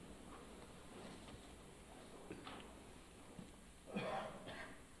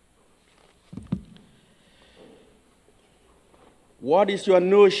What is your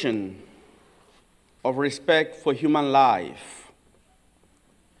notion of respect for human life?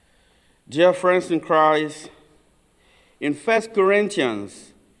 Dear friends in Christ, in 1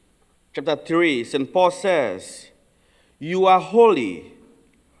 Corinthians chapter 3, St. Paul says, "You are holy,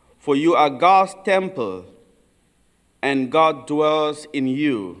 for you are God's temple, and God dwells in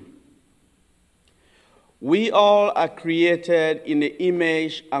you." We all are created in the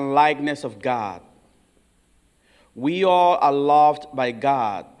image and likeness of God. We all are loved by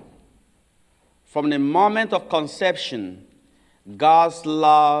God. From the moment of conception, God's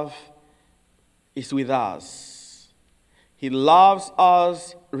love is with us. He loves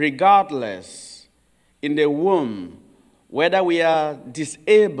us regardless in the womb, whether we are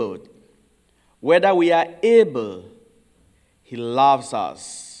disabled, whether we are able. He loves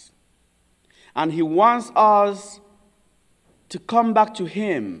us. And He wants us to come back to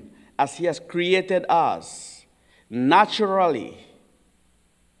Him as He has created us. Naturally,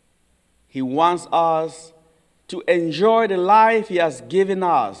 He wants us to enjoy the life He has given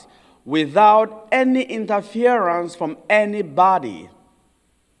us without any interference from anybody.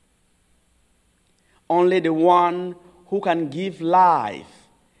 Only the one who can give life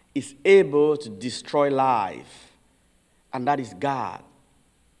is able to destroy life, and that is God.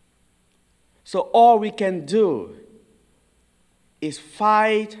 So all we can do is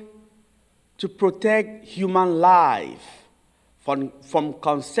fight to protect human life from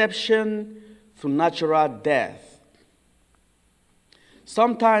conception to natural death.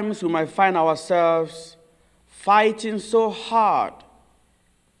 Sometimes we might find ourselves fighting so hard,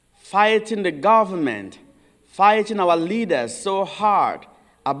 fighting the government, fighting our leaders so hard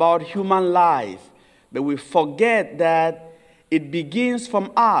about human life, but we forget that it begins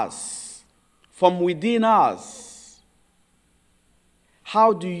from us, from within us.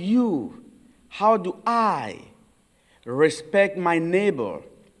 How do I respect my neighbor,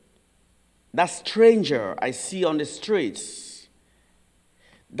 that stranger I see on the streets?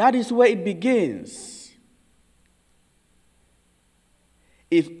 That is where it begins.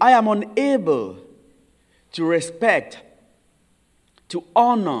 If I am unable to respect, to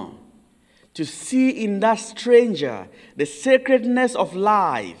honor, to see in that stranger the sacredness of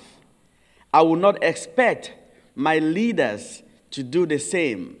life, I will not expect my leaders to do the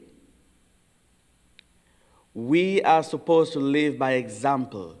same. We are supposed to live by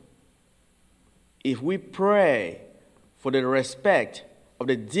example. If we pray for the respect of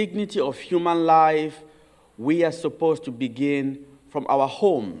the dignity of human life, we are supposed to begin from our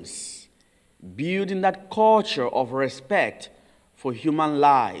homes, building that culture of respect for human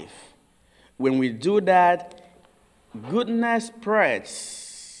life. When we do that, goodness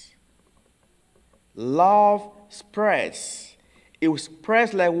spreads, love spreads. It will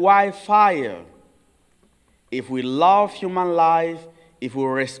spread like wildfire. If we love human life, if we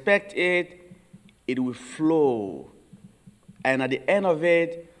respect it, it will flow. And at the end of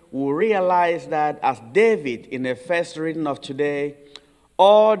it, we'll realize that as David in the first reading of today,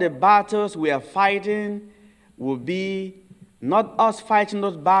 all the battles we are fighting will be not us fighting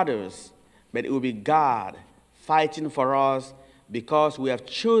those battles, but it will be God fighting for us because we have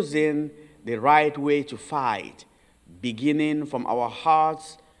chosen the right way to fight, beginning from our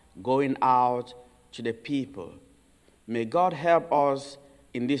hearts, going out to the people. May God help us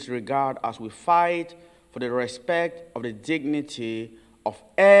in this regard as we fight for the respect of the dignity of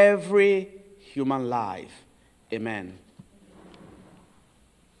every human life. Amen.